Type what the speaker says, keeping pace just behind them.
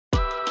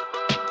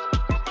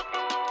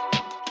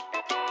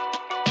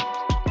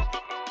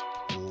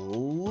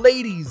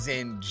Ladies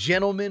and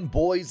gentlemen,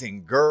 boys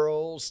and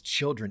girls,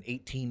 children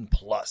 18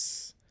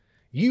 plus.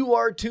 You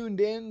are tuned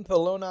in to the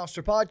Lone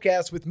Officer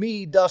Podcast with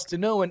me,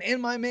 Dustin Owen,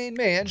 and my main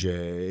man,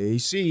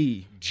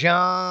 JC.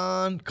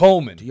 John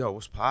Coleman. Yo,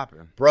 what's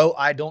poppin'? Bro,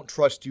 I don't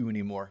trust you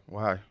anymore.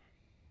 Why?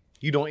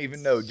 You don't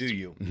even know, do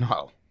you?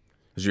 No.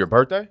 Is it your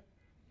birthday?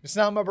 It's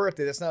not my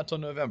birthday. That's not until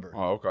November.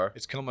 Oh, okay.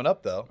 It's coming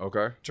up, though.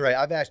 Okay. That's right.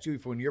 I've asked you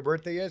for when your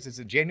birthday is. Is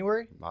it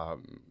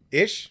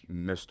January-ish?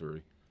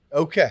 Mystery.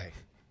 Okay.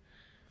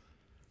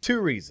 2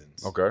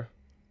 reasons. Okay.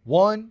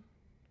 One,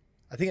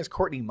 I think it's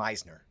Courtney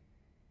Meisner.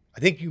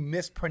 I think you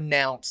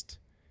mispronounced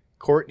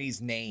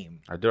Courtney's name.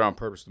 I did it on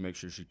purpose to make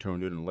sure she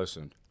tuned in and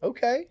listened.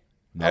 Okay.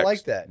 Next. I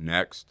like that.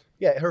 Next.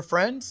 Yeah, her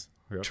friends,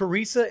 Yeah.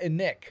 Teresa and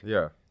Nick.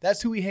 Yeah.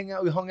 That's who we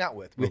hung out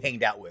with. We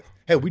hanged out with.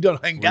 Hey, we done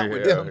hanged out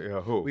with them.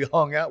 Yeah, who? We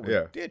hung out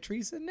with. Yeah.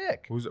 Teresa and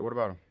Nick. What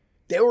about him?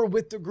 They were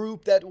with the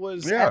group that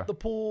was Yeah. at the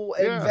pool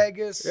in Yeah.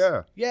 Vegas.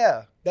 Yeah.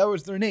 Yeah, that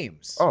was their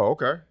names. Oh,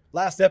 okay.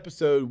 Last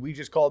episode, we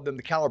just called them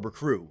the Caliber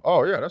Crew.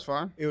 Oh, yeah, that's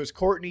fine. It was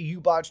Courtney, you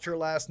botched her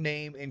last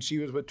name, and she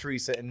was with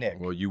Teresa and Nick.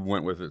 Well, you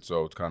went with it,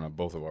 so it's kind of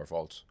both of our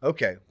faults.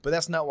 Okay, but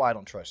that's not why I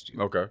don't trust you.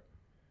 Okay.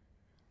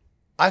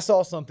 I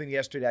saw something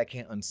yesterday I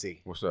can't unsee.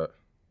 What's that?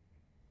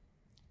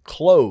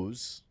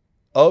 Clothes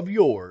of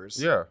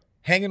yours Yeah.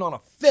 hanging on a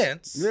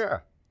fence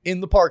Yeah.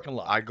 in the parking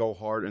lot. I go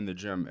hard in the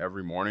gym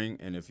every morning,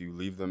 and if you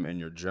leave them in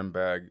your gym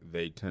bag,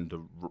 they tend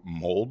to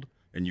mold,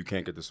 and you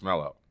can't get the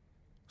smell out.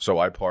 So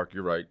I park,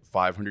 you're right,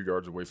 500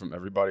 yards away from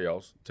everybody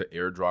else to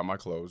air dry my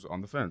clothes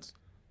on the fence.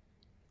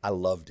 I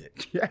loved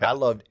it. Yeah. I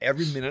loved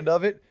every minute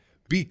of it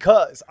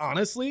because,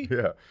 honestly,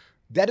 Yeah.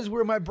 that is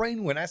where my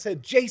brain went. I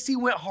said, JC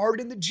went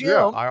hard in the gym,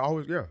 Yeah, I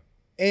always, yeah.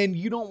 and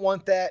you don't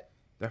want that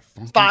That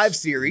funky 5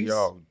 series.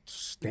 Yo,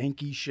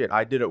 stanky shit.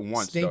 I did it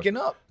once. stinking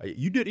up.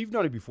 You've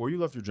done it before. You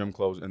left your gym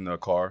clothes in the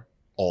car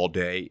all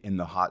day in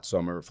the hot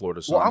summer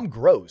Florida sun. Well, I'm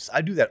gross.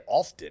 I do that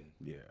often.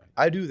 Yeah.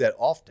 I do that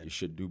often. Your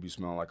shit do be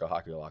smelling like a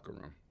hockey locker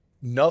room.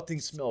 Nothing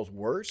smells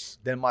worse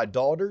than my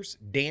daughter's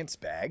dance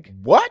bag.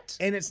 What?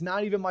 And it's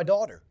not even my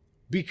daughter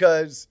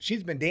because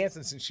she's been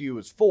dancing since she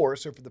was 4.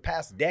 So for the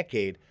past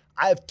decade,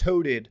 I've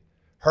toted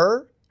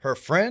her, her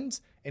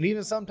friends, and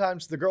even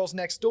sometimes the girls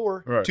next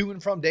door Right. to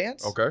and from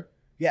dance. Okay.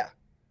 Yeah.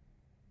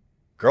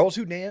 Girls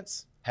who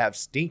dance have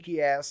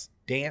stinky ass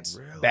dance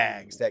Really?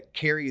 bags that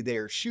carry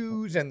their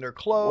shoes and their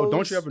clothes. Oh,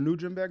 don't you have a new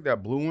gym bag?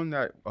 That blue one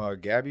that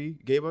Gabby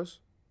gave us?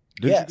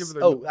 Didn't Yes. you give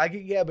her the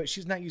Yeah, but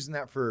she's not using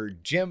that for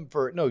gym.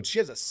 She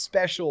has a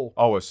special.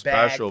 Oh, a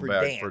special for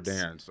bag dance. for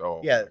dance. Oh,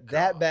 Yeah, my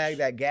that gosh. bag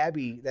that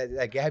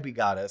Gabby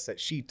got us that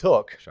she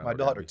took. Shout My out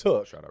daughter Gabby.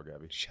 took. Shout out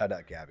Gabby. Shout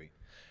out Gabby.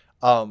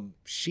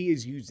 She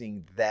is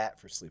using that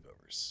for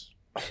sleepovers.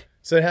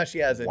 So now she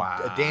has a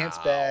dance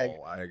bag,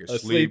 Like a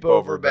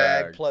sleepover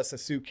bag, plus a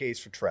suitcase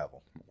for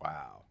travel.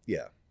 Wow.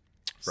 Yeah.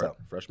 So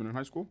Freshman in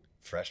high school?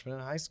 freshman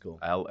in high school.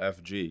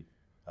 LFG.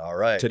 All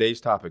right. Today's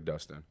topic,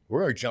 Dustin.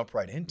 We're gonna jump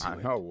right into I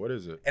it. know. What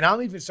is it? And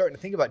I'm even starting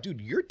to think about,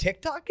 dude, your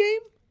TikTok game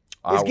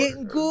is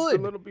getting It's good.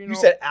 a little, You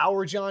said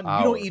our John. You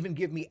Our. don't even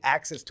give me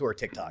access to our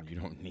TikTok. You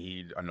don't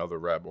need another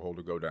rabbit hole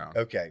to go down.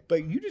 Okay,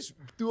 but you just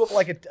threw up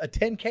like a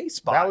 10K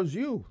spot. That was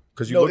you.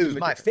 Because you No, looked it at was the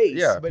my face,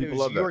 Yeah, but it people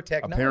was love your that.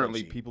 technology.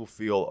 Apparently, people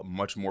feel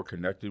much more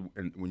connected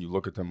when you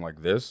look at them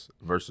like this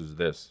versus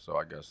this. So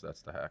I guess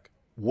that's the hack.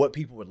 What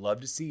people would love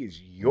to see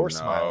is your No,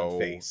 smiling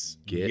face.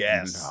 get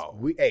Yes.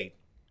 no. Hey,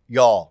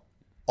 y'all,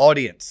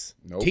 audience,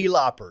 Nope.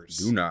 T-loppers,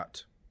 Do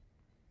not.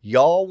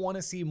 y'all want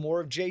to see more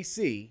of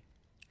JC?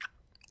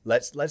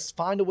 Let's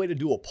find a way to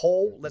do a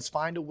poll. Let's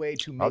find a way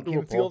to make do him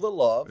a feel poll. the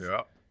love.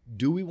 Yeah.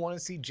 Do we want to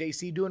see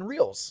JC doing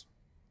reels?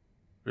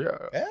 Yeah.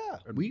 Yeah,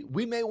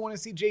 we may want to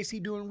see JC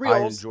doing I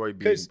reels. enjoy being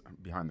because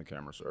behind the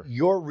camera, sir.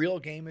 your reel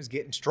game is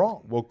getting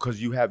strong. Well,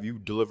 because you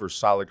deliver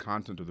solid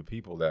content to the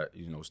people that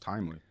is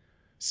timely.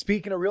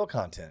 Speaking of real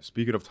content,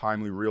 Speaking of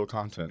timely, real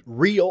content.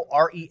 real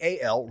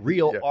R-E-A-L,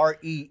 real Yeah.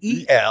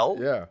 R-E-E-L,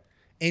 Yeah.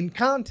 in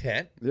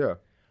content. Yeah.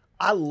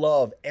 I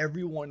love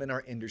everyone in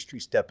our industry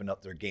stepping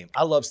up their game.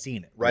 I love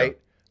seeing it, right?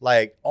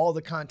 Like all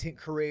the content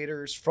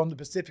creators from the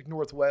Pacific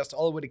Northwest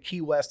all the way to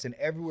Key West and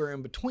everywhere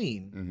in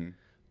between. Mm-hmm.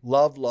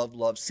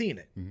 Love seeing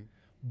it. Mhm.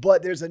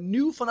 But there's a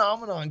new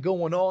phenomenon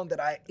going on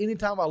that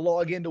anytime I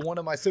log into one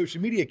of my social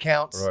media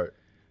accounts Right.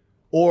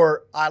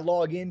 or I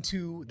log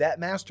into that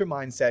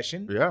mastermind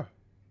session, Yeah.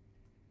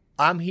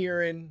 I'm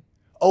hearing,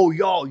 oh,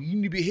 y'all, you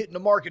need to be hitting the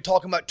market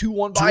talking about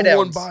 2-1 buy 2-1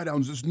 downs. buy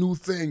downs, this new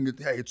thing.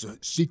 Hey, it's a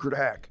secret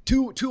hack.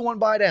 2-1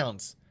 buy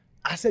downs.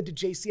 I said to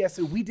JC, I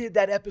said, we did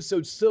that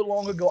episode so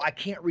long ago, I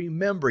can't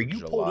remember.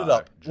 You pulled it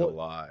up.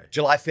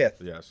 July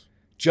 5th. Yes.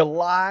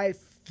 July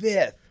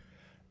 5th.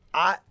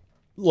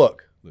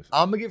 Look, Listen.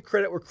 I'm going to give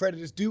credit where credit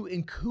is due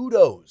and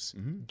kudos.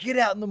 Mm-hmm. Get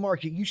out in the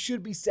market. You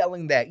should be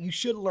selling that. You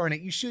should learn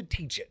it. You should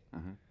teach it.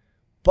 Mhm.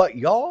 But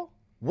y'all,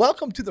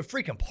 welcome to the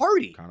freaking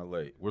party. Kind of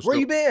late. Where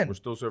you been? We're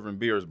still serving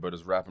beers, but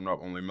it's wrapping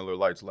up. Only Miller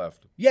Lights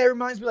left. Yeah, it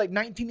reminds me like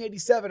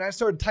 1987. I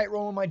started tight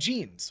rolling my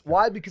jeans.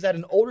 Why? Because I had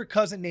an older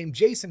cousin named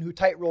Jason who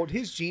tight rolled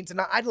his jeans, and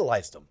I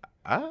idolized him.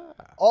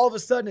 All of a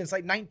sudden, it's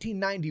like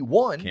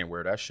 1991. Can't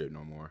wear that shit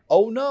no more.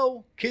 Oh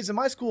no! Kids in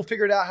my school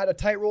figured out how to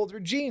tight roll their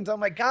jeans. I'm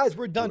like, guys,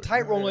 we're done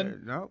tight rolling.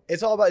 No.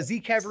 It's all about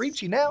Z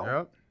Cavarici now.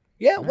 Yep.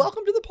 Yeah,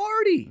 welcome to the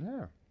party.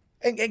 Yeah.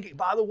 And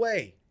by the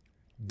way,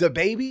 the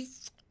baby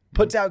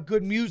puts out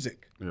good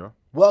music. Yeah.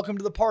 Welcome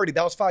to the party.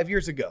 That was 5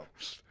 years ago.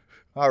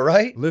 All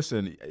right.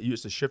 Listen,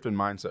 it's a shift in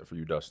mindset for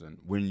you, Dustin.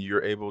 When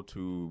you're able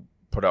to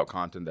put out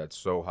content that's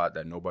so hot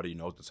that nobody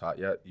knows it's hot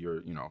yet,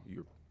 you're.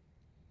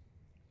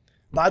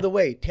 By the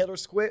way, Taylor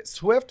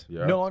Swift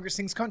Yeah. no longer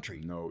sings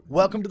country. No.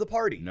 Welcome to the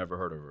party. Never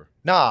heard of her.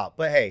 Nah,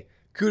 but hey,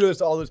 kudos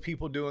to all those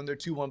people doing their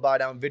 2-1 buy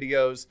down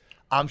videos.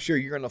 I'm sure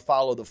you're going to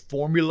follow the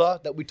formula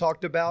that we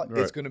talked about.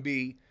 Right. It's going to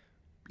be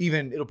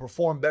it'll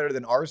perform better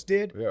than ours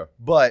did. Yeah.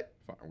 But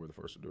Fine, we're the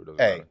first to do it. Doesn't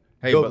hey, matter.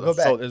 Hey, go but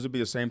back. so this will be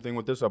the same thing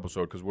with this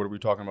episode because what are we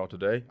talking about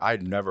today?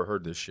 I'd never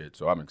heard this shit,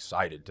 so I'm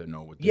excited to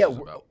know what this is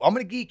about. I'm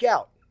going to geek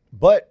out.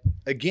 But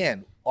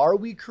again, are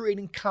we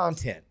creating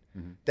content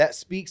that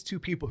speaks to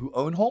people who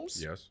own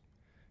homes? Yes.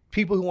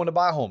 People who want to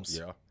buy homes?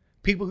 Yeah.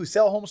 People who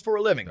sell homes for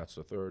a living? That's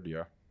the third.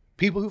 Yeah.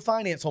 People who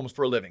finance homes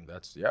for a living?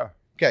 That's yeah.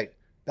 Okay,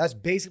 that's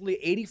basically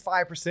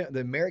 85% of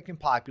the American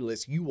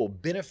populace. You will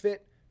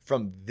benefit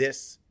from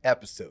this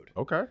episode.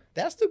 Okay.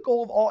 That's the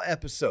goal of all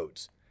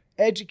episodes.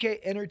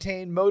 Educate,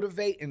 entertain,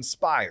 motivate,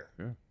 inspire.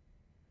 Yeah.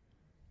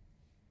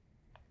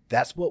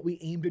 That's what we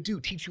aim to do.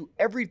 Teach you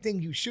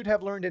everything you should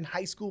have learned in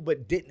high school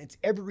but didn't. It's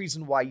every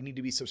reason why you need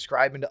to be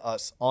subscribing to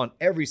us on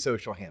every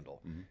social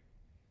handle.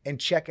 And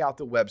check out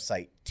the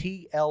website,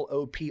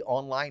 TLOP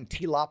online,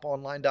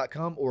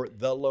 tloponline.com or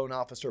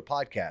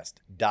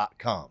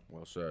theloanofficerpodcast.com.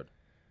 Well said.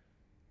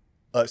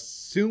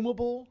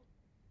 Assumable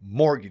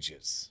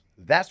mortgages.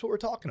 That's what we're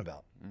talking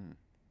about.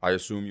 I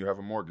assume you have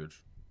a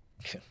mortgage.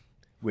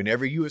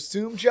 Whenever you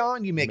assume,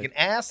 John, you make an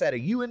ass out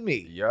of you and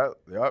me. Yep.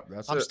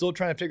 That's it. I'm still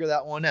trying to figure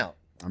that one out.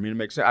 I mean, it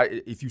makes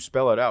sense. If you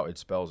spell it out, it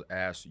spells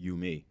ass, you,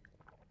 me.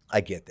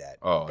 I get that.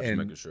 Oh, I'm And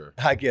making sure.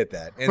 I get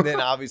that. And then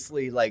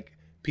obviously, like,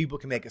 people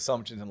can make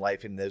assumptions in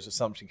life, and those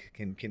assumptions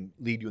can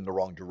lead you in the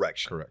wrong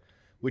direction. Correct.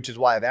 Which is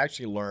why I've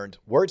actually learned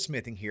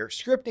wordsmithing here,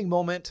 scripting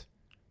moment,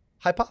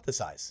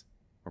 hypothesize.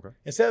 Okay.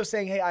 Instead of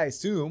saying, hey, I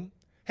assume,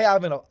 hey, I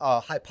have a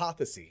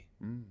hypothesis.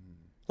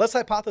 Let's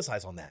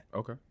hypothesize on that.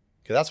 Okay.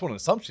 Because that's what an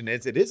assumption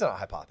is. It is a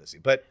hypothesis.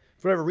 But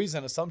for whatever reason,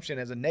 an assumption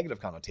has a negative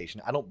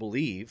connotation. I don't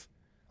believe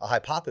a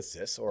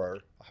hypothesis or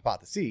a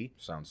hypothesis.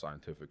 Sounds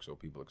scientific, so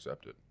people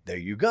accept it. There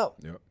you go.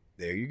 Yep.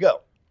 There you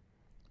go.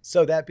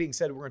 So that being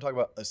said, we're going to talk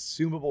about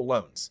assumable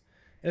loans.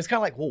 And it's kind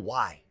of like, well,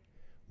 why?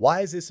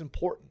 Why is this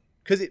important?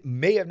 Because it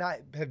may have not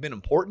have been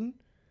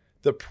important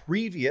the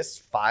previous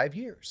 5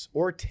 years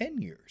or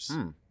 10 years.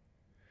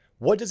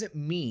 What does it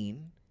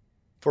mean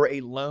for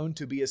a loan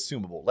to be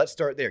assumable? Let's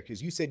start there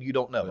because you said you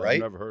don't know, right?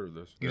 I've never heard of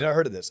this. You've never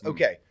heard of this.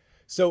 Okay.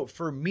 So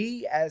for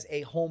me as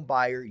a home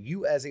buyer,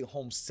 you as a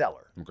home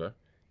seller, Okay.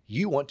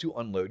 you want to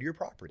unload your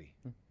property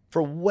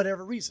for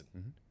whatever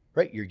reason,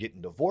 right? You're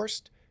getting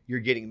divorced, you're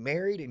getting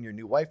married, and your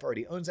new wife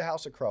already owns a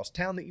house across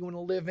town that you want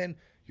to live in.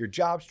 Your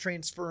job's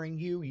transferring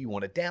you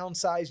want to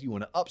downsize, you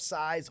want to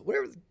upsize,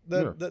 whatever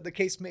the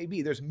case may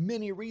be. There's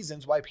many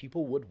reasons why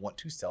people would want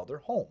to sell their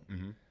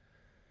home.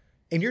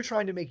 And you're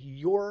trying to make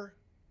your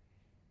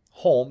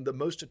home the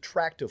most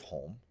attractive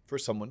home for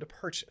someone to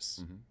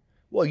purchase.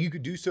 Well, you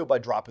could do so by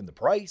dropping the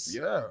price.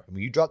 Yeah. I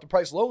mean, you drop the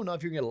price low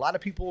enough, you're going to get a lot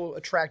of people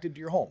attracted to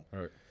your home.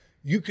 All right.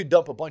 You could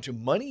dump a bunch of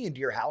money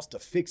into your house to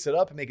fix it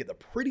up and make it the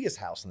prettiest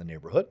house in the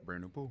neighborhood.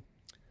 Brand new pool.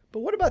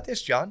 But what about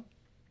this, John?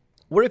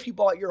 What if you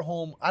bought your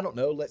home, I don't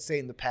know, let's say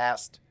in the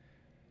past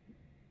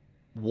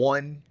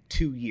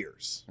 1-2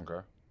 years,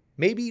 Okay.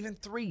 maybe even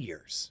 3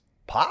 years,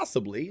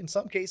 possibly in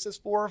some cases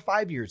 4 or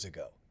 5 years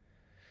ago.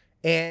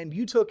 And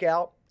you took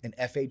out an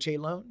FHA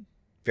loan,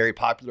 very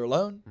popular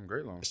loan,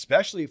 Great loan.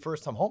 especially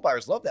first-time home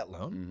buyers love that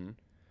loan.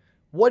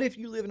 What if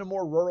you live in a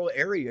more rural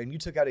area and you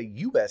took out a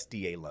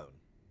USDA loan,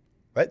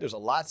 right? There's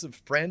lots of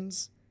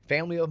friends,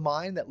 family of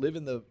mine that live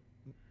in the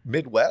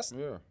Midwest.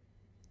 Yeah.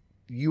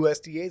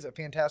 USDA is a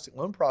fantastic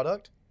loan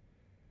product.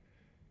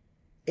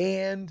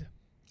 And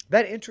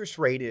that interest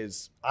rate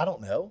is, I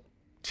don't know,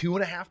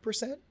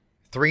 2.5%,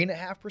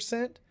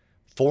 3.5%,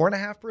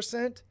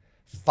 4.5%,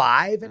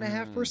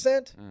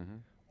 5.5%.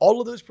 All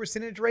of those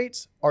percentage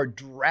rates are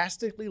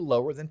drastically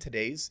lower than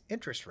today's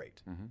interest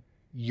rate.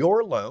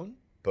 Your loan,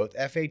 both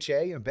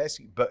FHA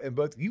and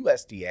both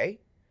USDA,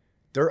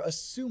 they're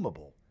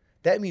assumable.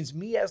 That means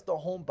me as the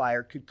home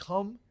buyer could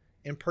come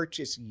and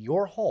purchase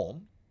your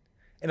home.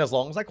 And as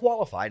long as I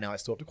qualify, now I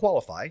still have to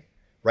qualify,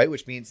 right?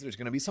 Which means there's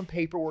going to be some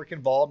paperwork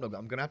involved. I'm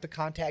going to have to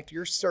contact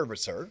your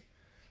servicer,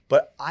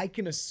 but I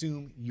can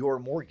assume your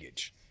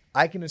mortgage.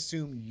 I can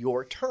assume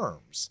your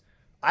terms.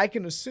 I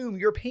can assume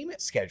your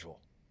payment schedule.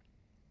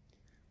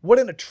 What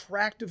an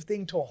attractive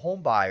thing to a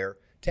home buyer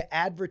to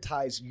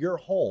advertise your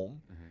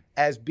home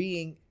as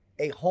being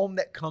a home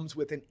that comes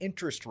with an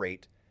interest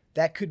rate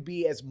that could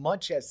be as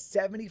much as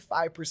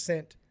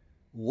 75%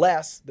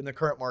 less than the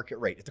current market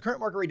rate. If the current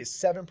market rate is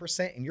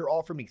 7% and you're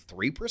offering me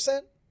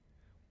 3%,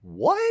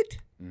 what?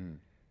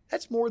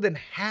 That's more than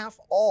half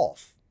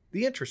off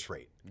the interest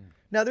rate.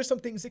 Now, there's some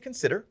things to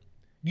consider.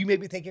 You may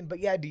be thinking, but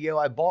yeah, Dio,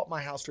 I bought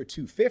my house for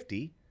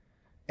 $250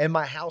 and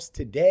my house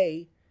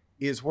today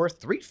is worth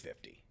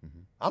 $350.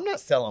 I'm not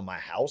selling my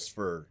house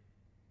for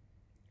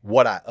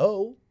what I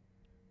owe.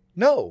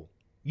 No,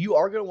 you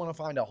are going to want to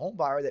find a home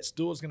buyer that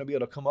still is going to be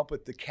able to come up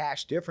with the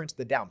cash difference,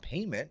 the down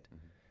payment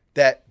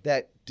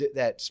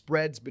that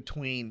spreads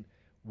between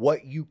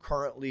what you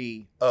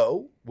currently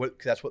owe,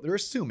 because that's what they're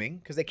assuming,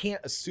 because they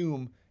can't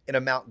assume an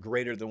amount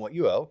greater than what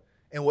you owe,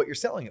 and what you're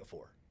selling it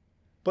for.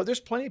 But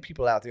there's plenty of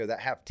people out there that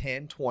have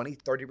 10, 20,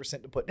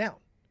 30% to put down.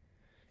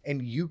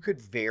 And you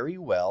could very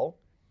well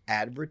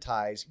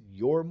advertise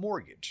your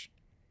mortgage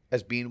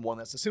as being one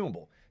that's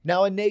assumable.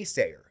 Now, a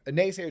naysayer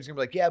is going to be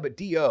like, yeah, but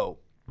DO,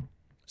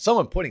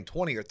 someone putting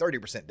 20 or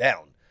 30%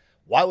 down,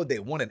 why would they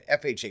want an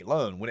FHA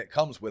loan when it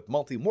comes with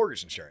monthly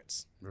mortgage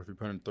insurance? If you're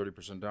putting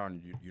 30%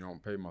 down, you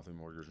don't pay monthly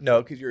mortgage insurance.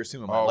 No, because you're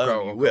assuming my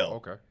loan, you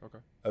will.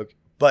 Okay.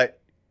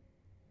 But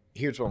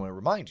here's what I'm going to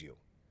remind you.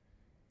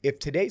 If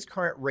today's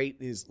current rate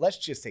is, let's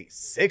just say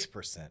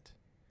 6%,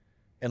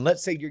 and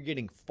let's say you're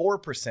getting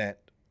 4%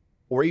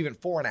 or even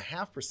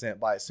 4.5%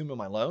 by assuming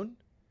my loan,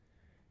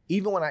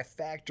 even when I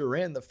factor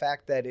in the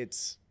fact that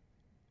it's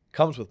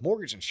comes with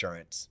mortgage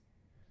insurance,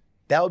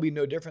 that would be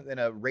no different than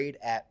a rate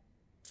at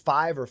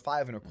 5 or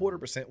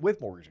 5.25%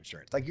 with mortgage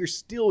insurance. Like, you're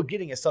still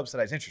getting a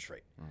subsidized interest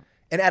rate.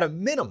 And at a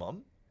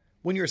minimum,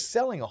 when you're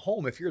selling a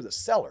home, if you're the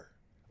seller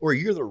or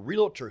you're the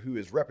realtor who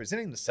is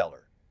representing the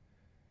seller,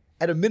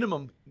 at a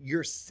minimum,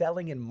 you're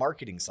selling and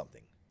marketing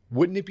something.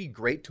 Wouldn't it be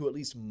great to at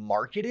least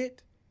market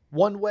it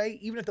one way?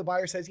 Even if the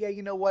buyer says, yeah,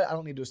 you know what? I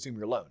don't need to assume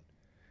your loan.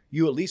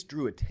 You at least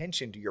drew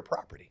attention to your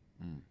property.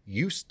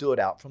 You stood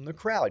out from the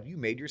crowd. You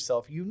made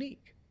yourself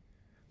unique.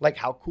 Like,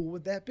 how cool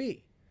would that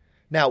be?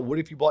 Now, what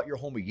if you bought your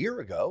home a year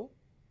ago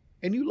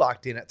and you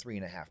locked in at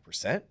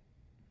 3.5%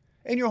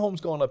 and your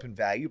home's going up in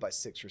value by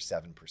 6 or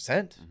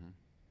 7%?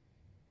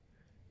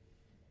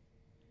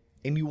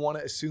 And you want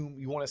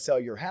to sell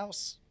your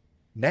house?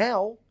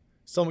 Now,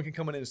 someone can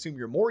come in and assume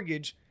your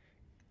mortgage.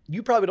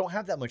 You probably don't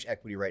have that much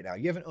equity right now.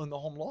 You haven't owned the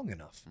home long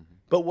enough.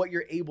 But what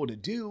you're able to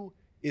do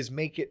is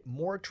make it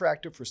more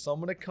attractive for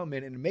someone to come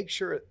in and make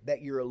sure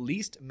that you're at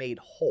least made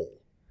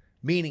whole.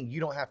 Meaning you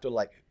don't have to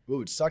it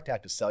would suck to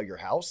have to sell your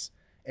house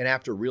and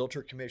after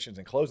realtor commissions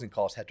and closing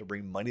costs have to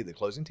bring money to the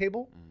closing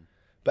table.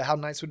 But how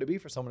nice would it be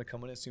for someone to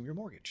come in and assume your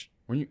mortgage?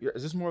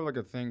 Is this more like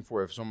a thing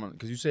for if someone,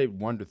 because you say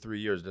 1 to 3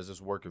 years, does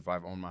this work if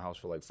I've owned my house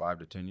for like 5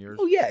 to 10 years?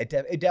 Oh yeah, it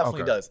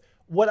definitely does.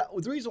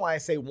 The reason why I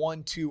say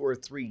 1, 2, or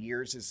 3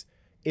 years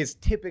is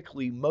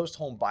typically most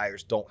home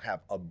buyers don't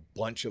have a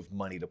bunch of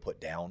money to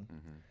put down.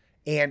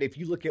 And if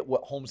you look at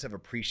what homes have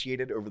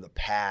appreciated over the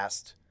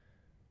past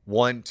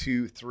 1,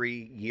 2,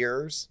 3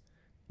 years,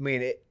 I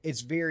mean,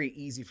 it's very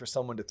easy for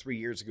someone to 3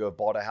 years ago have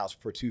bought a house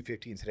for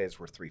 $250 and today it's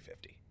worth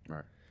 $350.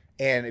 Right.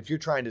 And if you're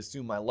trying to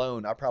assume my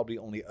loan, I probably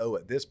only owe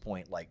at this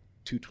point like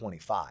 $225.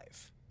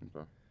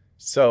 Okay.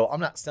 So I'm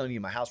not selling you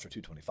my house for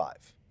 $225,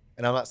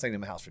 and I'm not selling you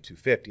my house for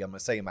 $250. I'm going to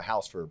sell you my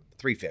house for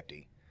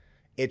 $350.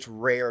 It's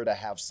rare to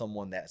have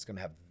someone that's going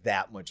to have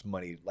that much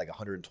money, like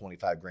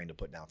 $125,000 to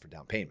put down for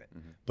down payment.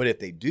 But if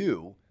they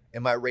do,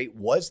 and my rate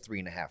was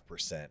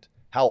 3.5%,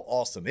 how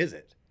awesome is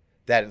it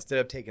that instead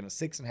of taking a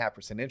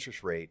 6.5%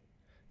 interest rate,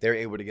 they're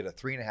able to get a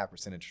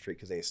 3.5% interest rate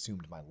because they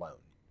assumed my loan?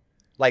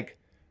 Like,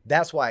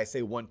 that's why I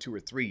say 1, 2, or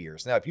 3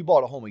 years. Now, if you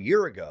bought a home a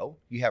year ago,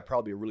 you have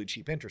probably a really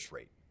cheap interest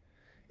rate.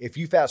 If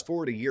you fast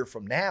forward a year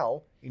from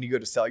now and you go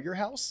to sell your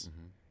house,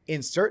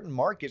 in certain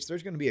markets,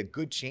 there's going to be a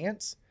good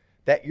chance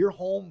that your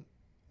home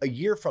a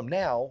year from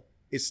now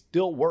is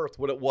still worth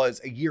what it was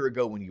a year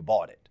ago when you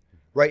bought it,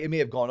 right? It may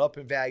have gone up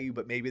in value,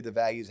 but maybe the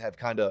values have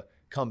kind of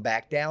come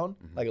back down,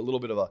 like a little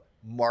bit of a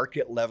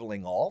market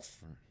leveling off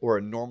or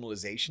a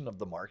normalization of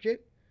the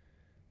market.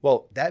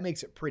 Well, that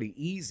makes it pretty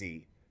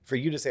easy for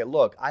you to say,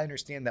 look, I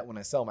understand that when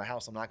I sell my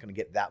house, I'm not going to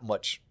get that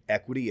much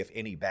equity, if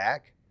any,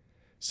 back.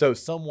 So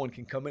someone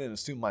can come in and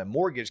assume my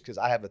mortgage because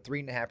I have a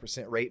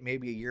 3.5% rate.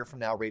 Maybe a year from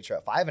now, rates are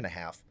at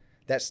 5.5%.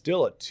 That's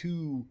still a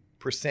 2%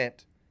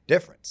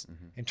 difference.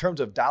 In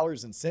terms of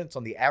dollars and cents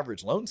on the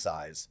average loan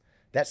size,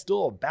 that's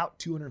still about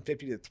 $250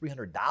 to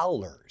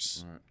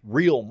 $300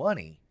 real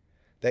money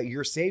that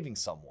you're saving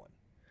someone.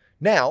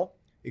 Now,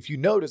 if you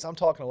notice, I'm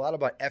talking a lot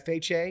about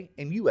FHA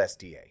and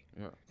USDA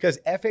because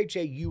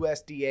FHA,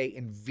 USDA,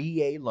 and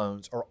VA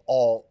loans are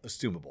all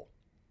assumable.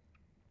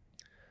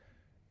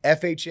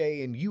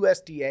 FHA and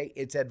USDA,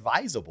 it's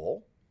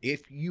advisable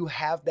if you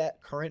have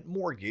that current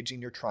mortgage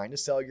and you're trying to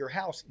sell your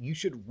house, you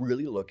should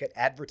really look at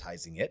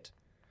advertising it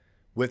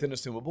with an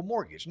assumable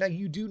mortgage. Now,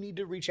 you do need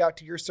to reach out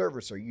to your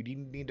servicer. You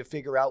need to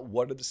figure out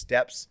what are the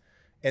steps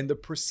and the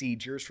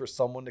procedures for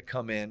someone to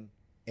come in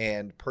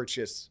and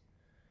purchase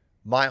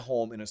my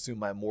home and assume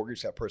my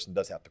mortgage. That person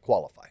does have to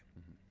qualify.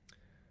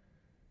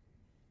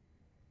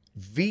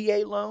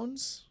 VA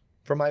loans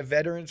for my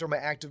veterans or my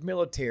active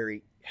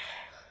military,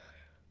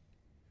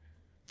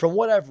 From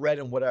what I've read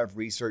and what I've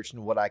researched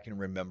and what I can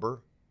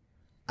remember,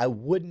 I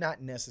would not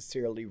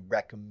necessarily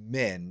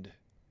recommend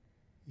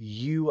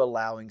you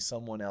allowing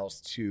someone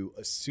else to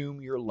assume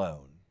your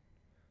loan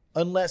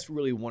unless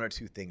really one or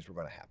two things were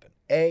going to happen.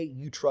 A,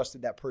 you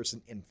trusted that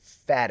person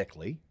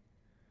emphatically,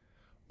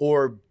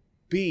 or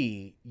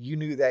B, you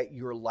knew that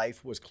your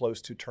life was close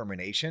to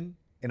termination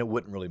and it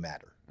wouldn't really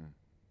matter.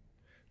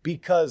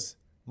 Because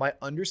my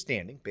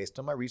understanding, based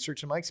on my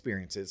research and my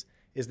experiences,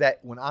 is that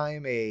when I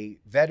am a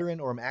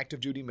veteran or I'm active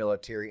duty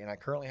military and I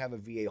currently have a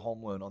VA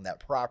home loan on that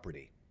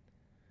property,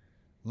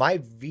 my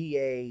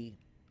VA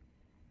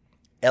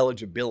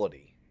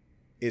eligibility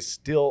is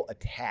still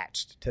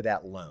attached to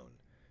that loan.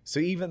 So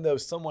even though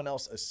someone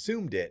else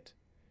assumed it,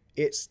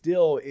 it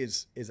still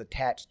is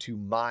attached to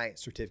my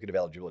certificate of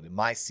eligibility,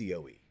 my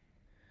COE,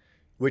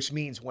 which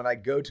means when I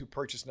go to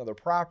purchase another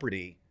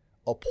property,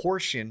 a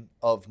portion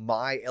of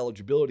my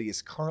eligibility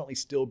is currently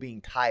still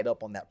being tied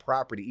up on that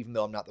property, even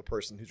though I'm not the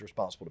person who's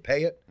responsible to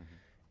pay it.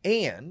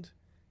 And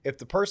if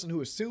the person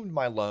who assumed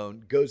my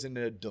loan goes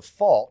into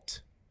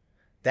default,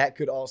 that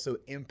could also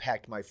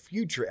impact my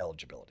future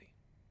eligibility.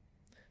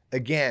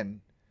 Again,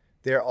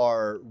 there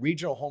are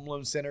regional home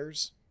loan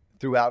centers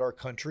throughout our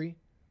country.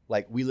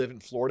 Like we live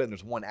in Florida and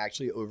there's one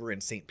actually over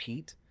in St.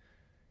 Pete.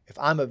 If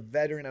I'm a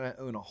veteran and I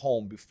own a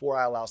home, before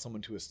I allow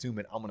someone to assume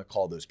it, I'm going to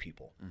call those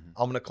people.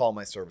 I'm going to call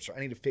my servicer. I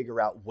need to figure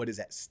out what is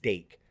at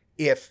stake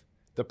if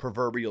the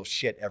proverbial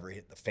shit ever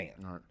hit the fan.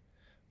 All right.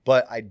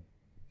 But I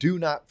do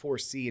not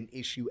foresee an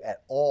issue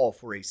at all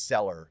for a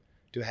seller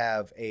to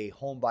have a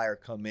home buyer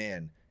come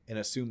in and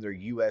assume their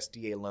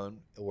USDA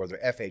loan or their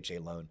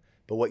FHA loan.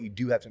 But what you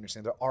do have to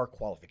understand, there are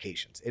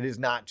qualifications. It is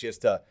not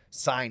just a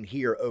sign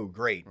here, oh,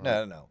 great.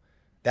 Right. No.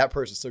 That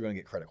person's still going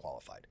to get credit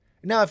qualified.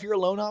 Now, if you're a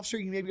loan officer,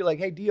 you may be like,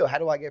 hey, Dio, how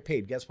do I get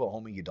paid? Guess what,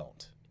 homie? You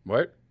don't.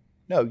 What?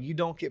 No, you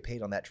don't get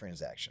paid on that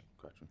transaction.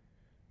 Gotcha.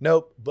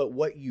 Nope. But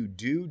what you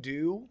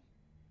do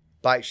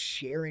by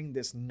sharing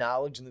this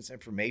knowledge and this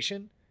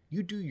information,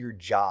 you do your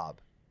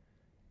job.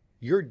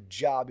 Your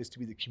job is to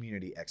be the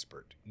community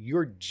expert.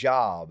 Your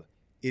job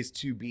is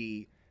to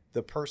be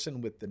the person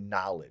with the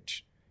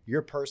knowledge.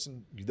 The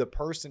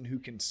person who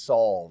can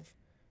solve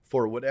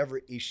for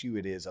whatever issue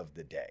it is of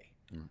the day.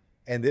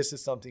 And this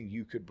is something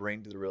you could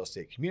bring to the real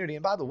estate community.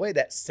 And by the way,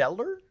 that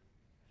seller,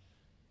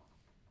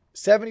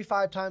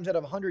 75 times out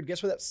of 100,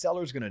 guess what that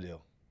seller's going to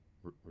do?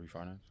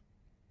 Refinance?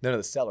 No,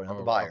 the seller, not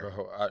the buyer.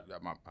 I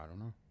don't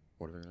know.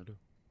 What are they going to do?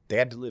 They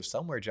had to live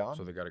somewhere, John.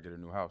 So they got to get a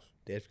new house.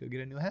 They have to go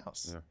get a new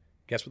house. Yeah.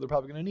 Guess what they're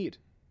probably going to need?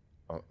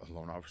 A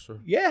loan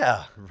officer?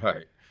 Yeah.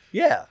 Right.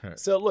 Yeah.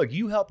 So look,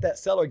 you help that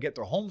seller get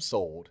their home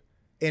sold.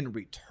 In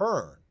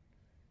return,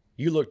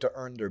 you look to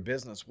earn their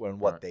business when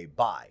what they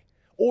buy.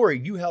 Or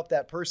you help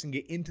that person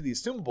get into the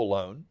assumable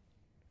loan.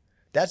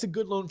 That's a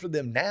good loan for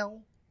them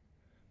now.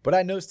 But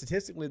I know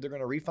statistically they're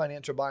going to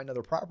refinance or buy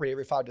another property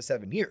every 5 to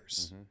 7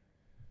 years.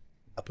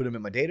 I put them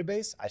in my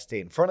database. I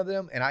stay in front of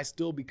them, and I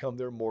still become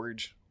their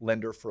mortgage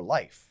lender for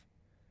life.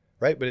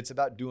 Right? But it's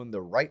about doing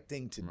the right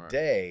thing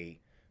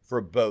today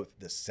for both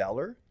the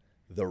seller,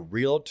 the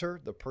realtor,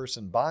 the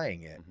person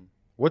buying it.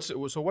 What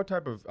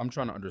type of, I'm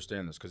trying to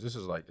understand this, because is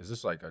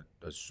this like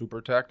a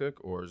super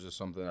tactic, or is this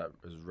something that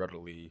is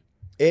readily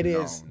It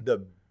known? is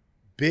the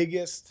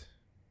biggest,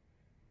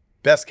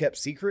 best kept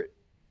secret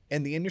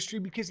in the industry,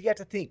 because you have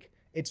to think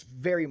it's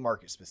very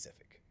market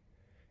specific.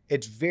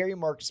 It's very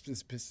market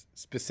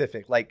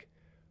specific. Like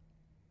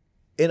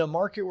in a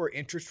market where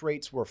interest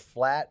rates were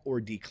flat or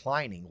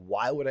declining,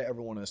 why would I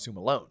ever want to assume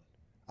a loan?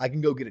 I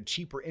can go get a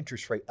cheaper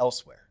interest rate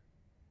elsewhere.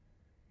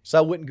 So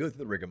I wouldn't go through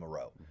the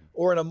rigmarole.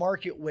 Or in a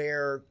market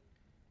where,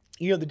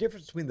 the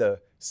difference between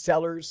the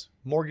seller's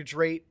mortgage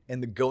rate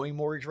and the going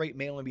mortgage rate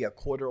may only be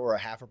 1/4 or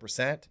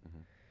 0.5%.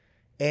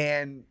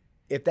 And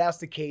if that's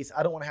the case,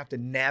 I don't want to have to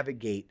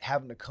navigate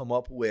having to come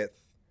up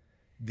with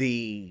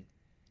the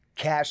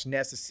cash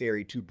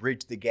necessary to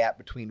bridge the gap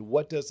between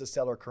what does the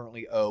seller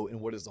currently owe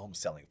and what is the home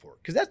selling for.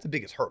 Because that's the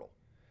biggest hurdle,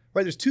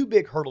 right? There's two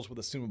big hurdles with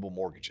assumable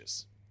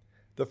mortgages.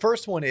 The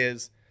first one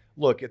is,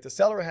 look, if the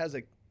seller has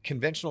a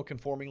conventional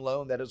conforming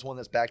loan, that is one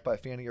that's backed by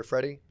Fannie or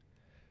Freddie,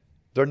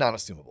 they're not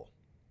assumable.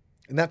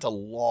 And that's a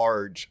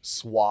large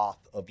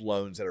swath of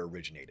loans that are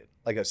originated,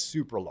 like a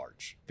super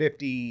large,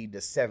 50 to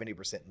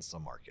 70% in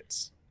some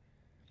markets.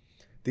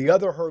 The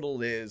other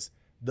hurdle is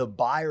the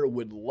buyer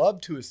would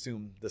love to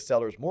assume the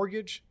seller's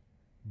mortgage,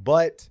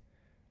 but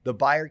the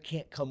buyer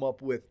can't come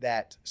up with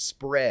that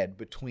spread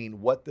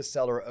between what the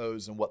seller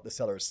owes and what the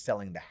seller is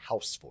selling the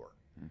house for,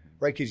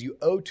 right? Because you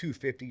owe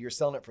 $250, you're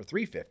selling it for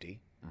 $350.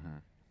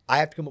 I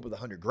have to come up with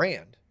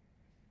 $100,000.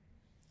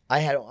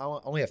 I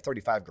only have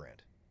 35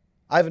 grand.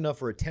 I have enough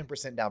for a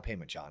 10% down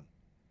payment, John.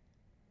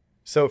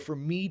 So for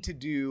me to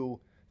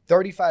do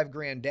 35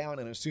 grand down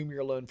and assume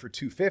your loan for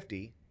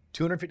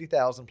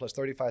 $250,000 plus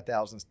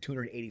 35,000 is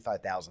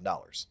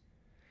 $285,000.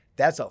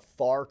 That's a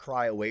far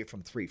cry away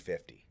from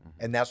 $350.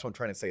 And that's what I'm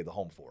trying to save the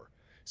home for.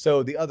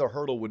 So the other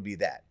hurdle would be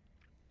that.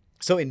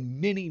 So in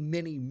many,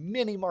 many,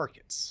 many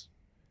markets,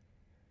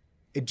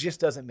 it just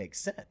doesn't make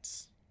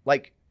sense.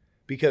 Like,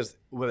 because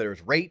whether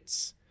it's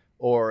rates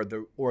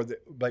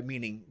but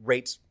meaning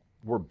rates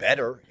were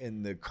better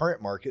in the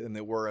current market than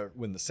they were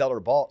when the seller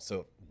bought.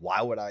 So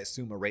why would I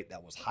assume a rate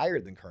that was higher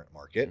than current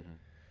market? Mm-hmm.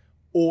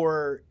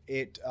 Or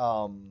it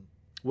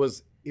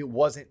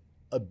wasn't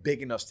a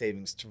big enough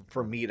savings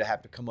for me to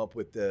have to come up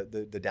with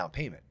the down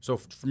payment. So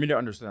for me to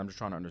understand, I'm just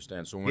trying to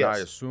understand. So when Yes. I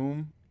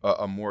assume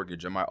a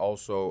mortgage, am I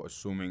also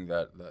assuming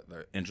that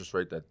the interest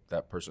rate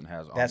that person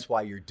has on? That's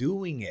why you're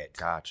doing it.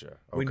 Gotcha. Okay.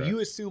 When you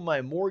assume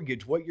my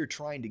mortgage, what you're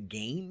trying to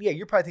gain,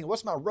 you're probably thinking,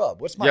 what's my rub?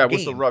 What's my gain?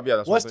 what's the rub? Yeah,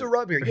 that's what's the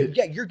rub here?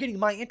 Yeah, you're getting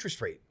my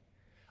interest rate.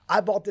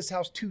 I bought this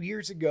house 2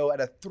 years ago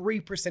at a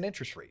 3%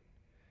 interest rate.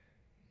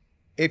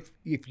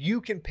 If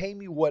you can pay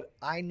me what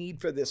I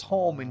need for this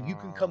home and you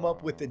can come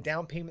up with the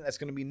down payment that's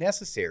going to be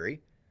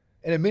necessary,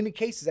 and in many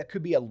cases that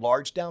could be a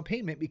large down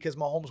payment because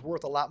my home's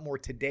worth a lot more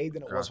today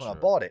than it was when I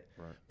bought it.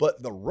 Right.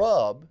 But the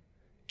rub,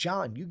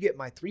 John, you get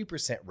my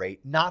 3% rate,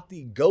 not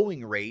the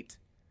going rate.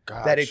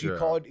 That if you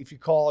called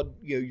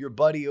your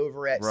buddy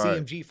over at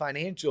CMG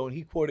Financial and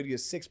he quoted you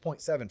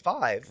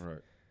 6.75, right,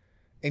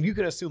 and you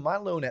can assume my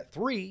loan at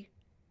 3,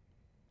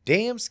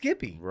 damn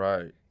Skippy.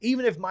 right,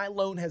 Even if my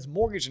loan has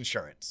mortgage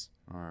insurance.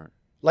 all right,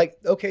 Like,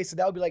 okay, so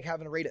that would be like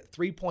having a rate at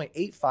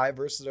 3.85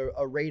 versus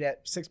a rate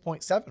at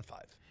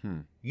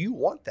 6.75. You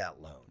want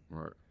that loan.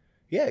 right,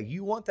 Yeah,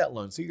 you want that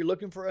loan. So you're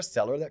looking for a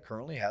seller that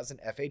currently has an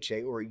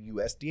FHA or a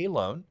USDA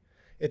loan.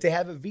 If they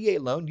have a VA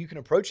loan, you can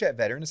approach that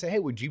veteran and say, hey,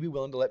 would you be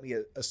willing to let me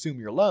assume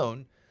your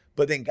loan?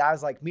 But then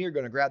guys like me are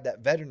going to grab that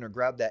veteran or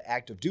grab that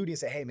active duty and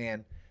say, hey,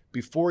 man,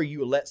 before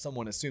you let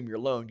someone assume your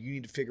loan, you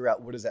need to figure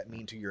out what does that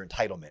mean to your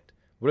entitlement?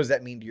 What does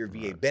that mean to your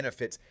VA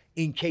benefits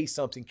in case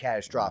something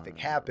catastrophic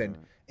happened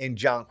and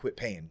John quit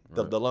paying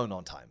the loan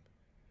on time?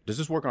 Does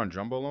this work on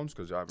jumbo loans?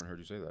 Because I haven't heard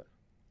you say that.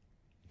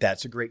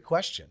 That's a great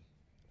question.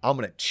 I'm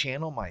going to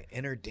channel my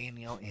inner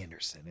Danielle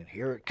Anderson, and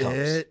here it comes.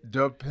 It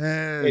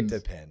depends. It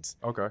depends.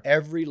 Okay.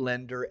 Every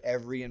lender,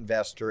 every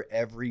investor,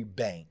 every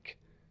bank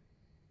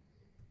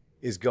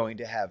is going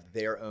to have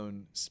their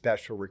own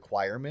special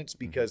requirements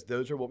because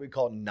those are what we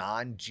call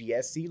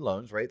non-GSE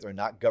loans, right? They're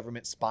not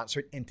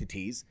government-sponsored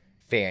entities,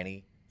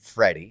 Fannie,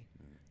 Freddie,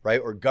 right?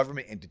 Or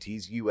government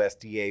entities,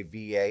 USDA,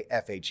 VA,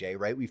 FHA,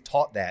 right? We've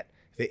taught that.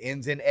 If it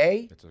ends in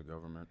A, It's a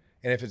government.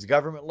 and if it's a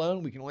government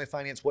loan, we can only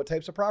finance what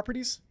types of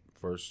properties?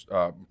 First,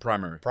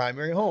 primary.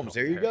 Primary homes.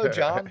 There you go,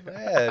 John.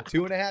 Yeah,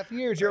 2.5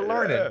 years, you're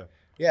learning.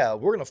 Yeah,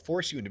 we're going to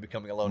force you into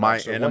becoming a loan My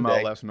officer one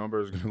day. NMLS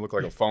number is going to look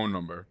like a phone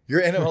number.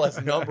 Your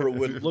NMLS number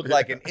would look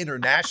like an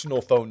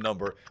international phone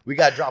number. We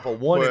got to drop a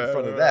 1 in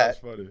front of that. That's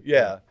funny.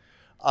 Yeah.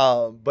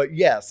 But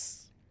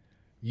yes,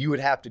 you would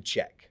have to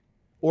check.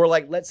 Or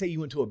like, let's say you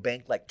went to a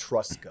bank like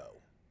Trustco.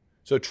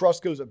 So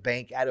Trustco is a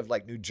bank out of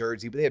like New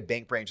Jersey, but they have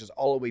bank branches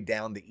all the way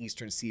down the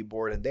eastern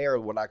seaboard, and they are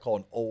what I call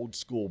an old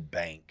school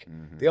bank.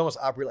 They almost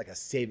operate like a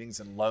savings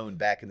and loan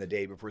back in the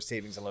day before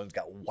savings and loans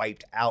got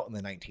wiped out in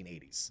the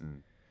 1980s,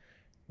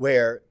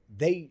 where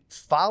they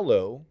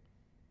follow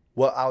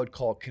what I would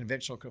call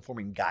conventional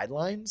conforming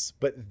guidelines,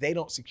 but they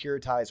don't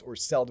securitize or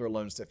sell their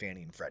loans to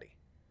Fannie and Freddie.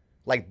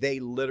 Like they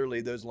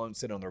literally, those loans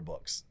sit on their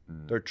books,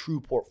 their true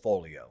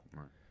portfolio.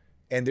 Right.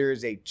 And there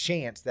is a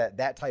chance that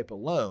that type of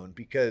loan,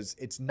 because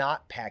it's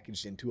not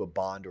packaged into a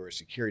bond or a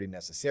security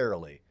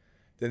necessarily,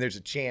 then there's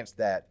a chance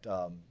that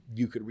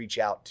you could reach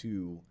out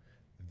to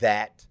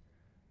that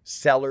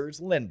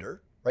seller's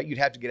lender, right? You'd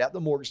have to get out the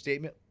mortgage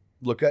statement,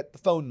 look at the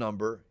phone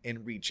number,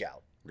 and reach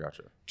out.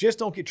 Gotcha. Just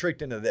don't get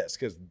tricked into this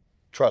because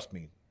trust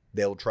me,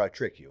 they'll try to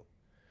trick you.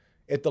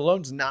 If the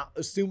loan's not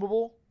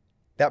assumable,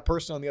 that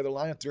person on the other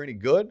line, if they're any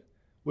good,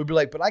 would be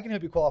like, but I can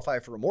help you qualify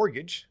for a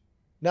mortgage.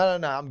 No,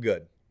 I'm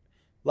good.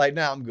 Like,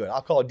 no, I'm good.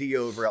 I'll call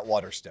Dio over at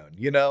Waterstone,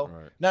 you know?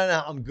 Right.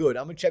 No, I'm good.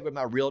 I'm going to check with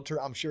my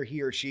realtor. I'm sure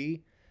he or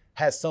she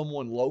has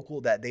someone local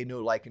that they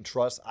know, like, and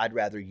trust. I'd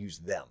rather use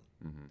them.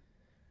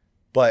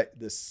 But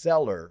the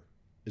seller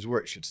is where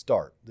it should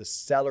start. The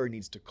seller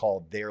needs to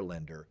call their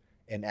lender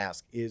and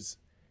ask, is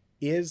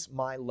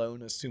my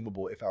loan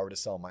assumable if I were to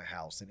sell my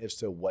house? And if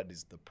so, what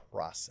is the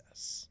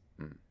process?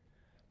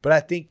 But I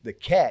think the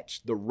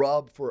catch, the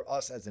rub for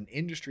us as an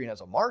industry and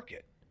as a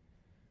market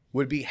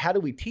would be, how do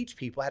we teach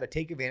people how to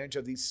take advantage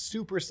of these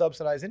super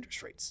subsidized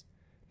interest rates?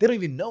 They don't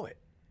even know it,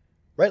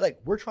 right? Like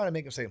we're trying to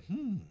make them say,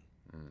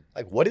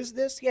 like, what is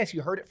this? Yes,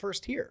 you heard it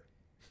first here.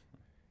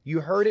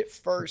 You heard it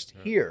first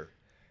here.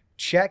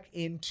 Check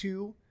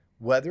into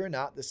whether or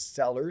not the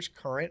seller's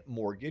current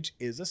mortgage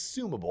is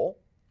assumable.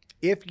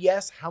 If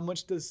yes, how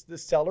much does the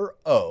seller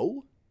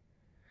owe?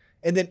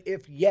 And then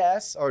if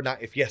yes, or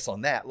not if yes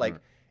on that, like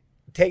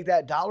take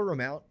that dollar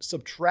amount,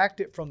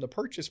 subtract it from the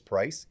purchase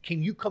price.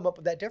 Can you come up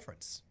with that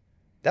difference?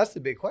 That's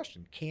the big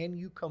question. Can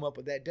you come up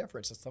with that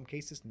difference? In some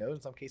cases, no. In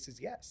some cases,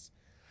 yes.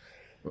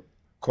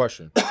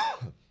 Question.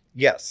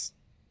 Yes.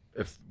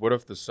 What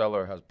if the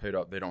seller has paid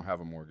up, they don't have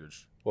a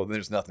mortgage? Well, then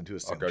there's nothing to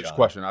assume. Okay, just John.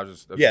 question. I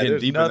was just Yeah, getting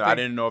there's deep nothing, in. I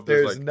didn't know if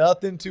there's like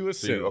nothing to so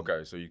assume.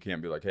 okay, so you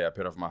can't be like, hey, I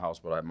paid off my house,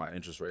 but my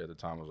interest rate at the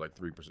time was like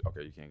 3%.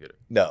 Okay, you can't get it.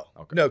 No.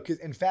 Okay. No, because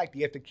in fact,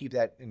 you have to keep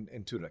that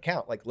into an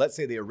account. Like, let's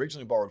say they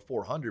originally borrowed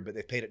 $400, but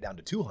they paid it down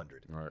to $200.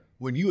 Right.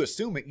 When you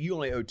assume it, you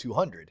only owe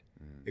 $200.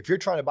 If you're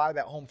trying to buy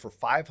that home for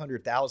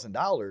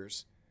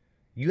 $500,000,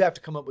 you have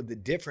to come up with the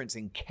difference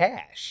in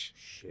cash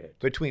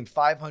between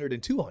 500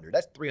 and 200.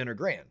 That's 300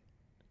 grand.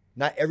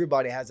 Not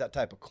everybody has that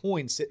type of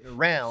coin sitting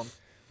around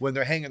when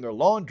they're hanging their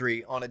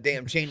laundry on a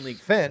damn chain link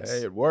fence.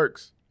 Hey, it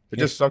works. It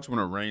just sucks when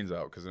it rains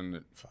out because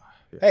then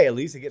Hey, at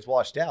least it gets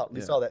washed out. At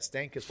least all that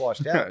stank gets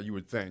washed out. You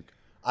would think.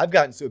 I've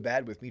gotten so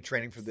bad with me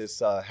training for this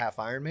half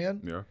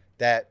Ironman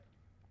that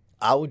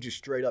I would just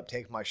straight up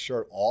take my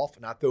shirt off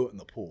and I throw it in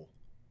the pool.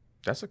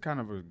 That's a kind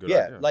of a good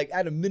idea. Like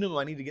at a minimum,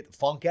 I need to get the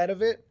funk out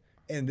of it.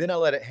 And then I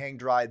let it hang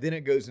dry. Then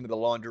it goes into the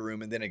laundry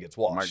room, and then it gets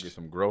washed. Might get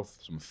some growth,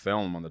 some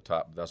film on the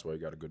top. That's why you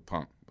got a good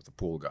pump with the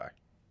pool guy.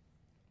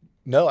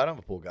 No, I don't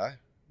have a pool guy.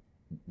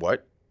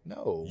 What?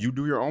 No. You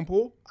do your own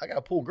pool? I got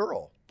a pool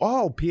girl.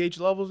 Oh, pH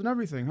levels and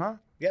everything, huh?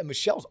 Yeah,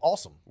 Michelle's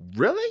awesome.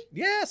 Really?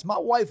 Yes, my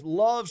wife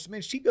loves,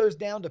 man, she goes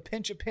down to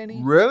pinch a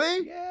penny.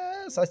 Really?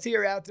 Yes, I see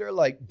her out there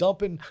like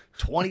dumping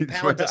 20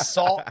 pounds of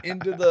salt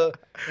into the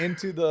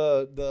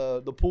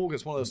pool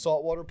because it's one of those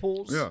saltwater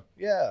pools. Yeah.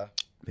 Yeah.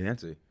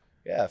 Fancy.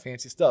 Yeah,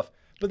 fancy stuff.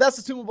 But that's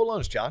assumable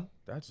loans, John.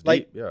 That's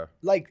like, deep, yeah.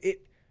 Like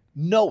it,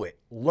 know it,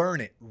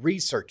 learn it,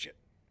 research it,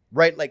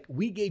 right? Like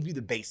we gave you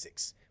the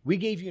basics. We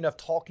gave you enough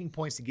talking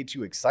points to get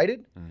you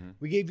excited. Mm-hmm.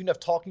 We gave you enough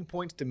talking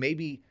points to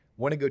maybe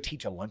want to go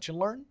teach a lunch and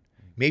learn,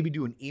 maybe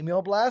do an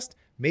email blast,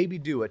 maybe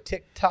do a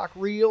TikTok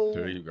reel,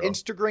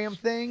 Instagram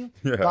thing.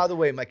 Yeah. By the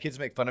way, my kids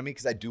make fun of me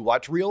because I do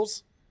watch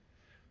reels,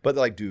 but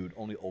they're like, dude,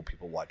 only old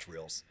people watch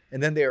reels.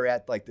 And then they were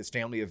at like this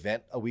family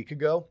event a week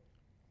ago.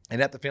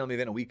 And at the family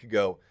event a week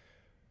ago,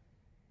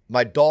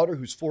 my daughter,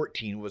 who's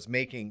 14, was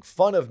making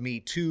fun of me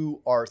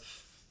to our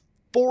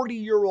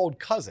 40-year-old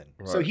cousin.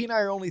 Right. So he and I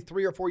are only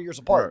 3 or 4 years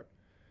apart.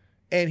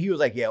 Right. And he was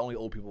like, yeah, only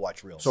old people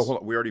watch reels. So hold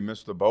on, we already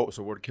missed the boat.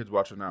 So what are kids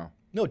watching now?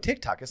 No,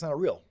 TikTok. It's not a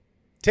reel.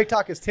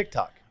 TikTok is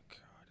TikTok.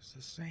 God, it's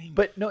the same.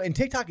 But no, and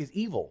TikTok is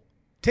evil.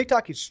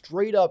 TikTok is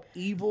straight up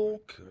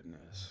evil.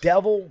 Goodness.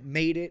 Devil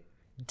made it.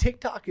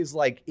 TikTok is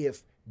like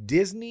if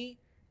Disney,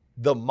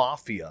 the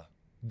mafia,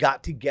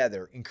 got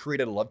together and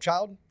created a love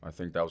child. I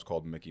think that was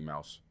called Mickey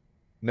Mouse.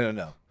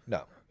 No.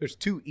 There's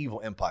 2 evil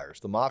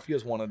empires. The mafia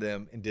is one of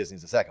them, and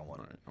Disney's the second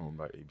one. All right. Owned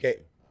by ABC. Okay.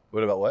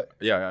 What about what?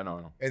 Yeah, I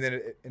know. And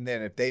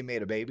then if they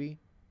made a baby,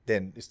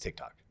 then it's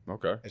TikTok.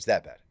 Okay. It's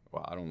that bad.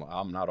 Well, I don't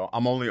know.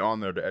 I'm only on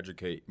there to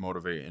educate,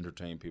 motivate,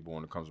 entertain people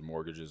when it comes to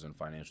mortgages and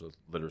financial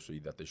literacy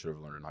that they should have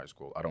learned in high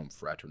school. I don't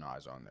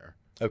fraternize on there.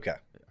 Okay.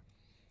 Yeah.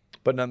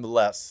 But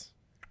nonetheless,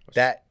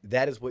 that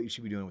is what you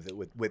should be doing with it.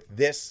 With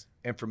this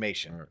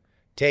information. Right.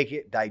 Take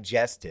it,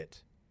 digest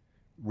it,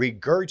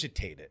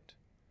 regurgitate it.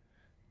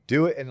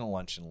 Do it in a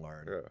lunch and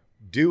learn. Yeah.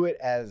 Do it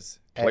as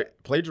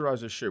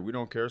plagiarize this shit. We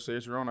don't care. Say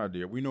it's your own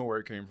idea. We know where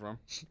it came from.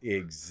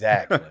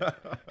 Exactly.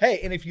 Hey,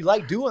 and if you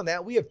like doing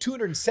that, we have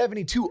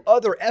 272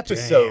 other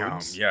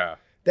episodes. Damn, yeah.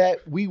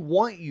 That we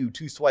want you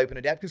to swipe and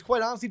adapt. Because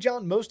quite honestly,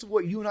 John, most of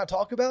what you and I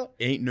talk about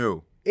ain't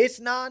new. It's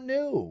not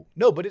new.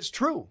 No, but it's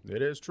true.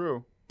 It is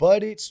true.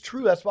 But it's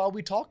true. That's why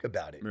we talk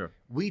about it. Yeah.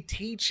 We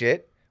teach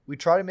it. We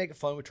try to make it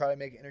fun. We try to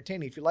make it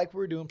entertaining. If you like what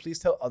we're doing, please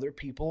tell other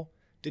people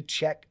to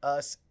check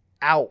us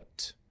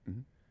out.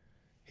 Mm-hmm.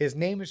 His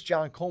name is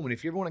John Coleman.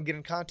 If you ever want to get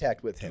in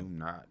contact with him, do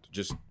not.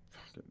 Just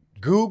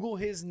Google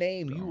his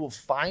name. You will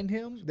find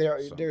him.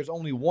 There's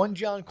only one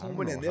John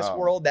Coleman in this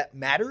world that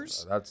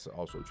matters. That's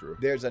also true.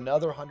 There's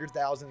another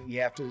 100,000 that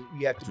you have to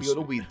be able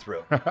to weed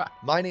through.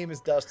 My name is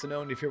Dustin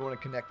Owen. If you ever want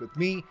to connect with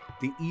me,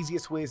 the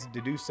easiest way is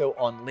to do so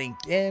on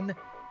LinkedIn.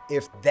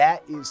 If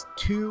that is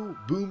too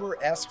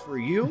boomer-esque for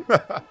you,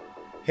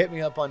 hit me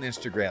up on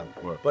Instagram.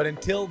 What? But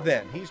until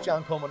then, he's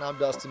John Coleman. I'm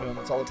Dustin Owen.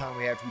 That's all the time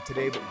we have for you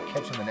today, but we'll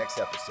catch you on the next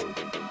episode.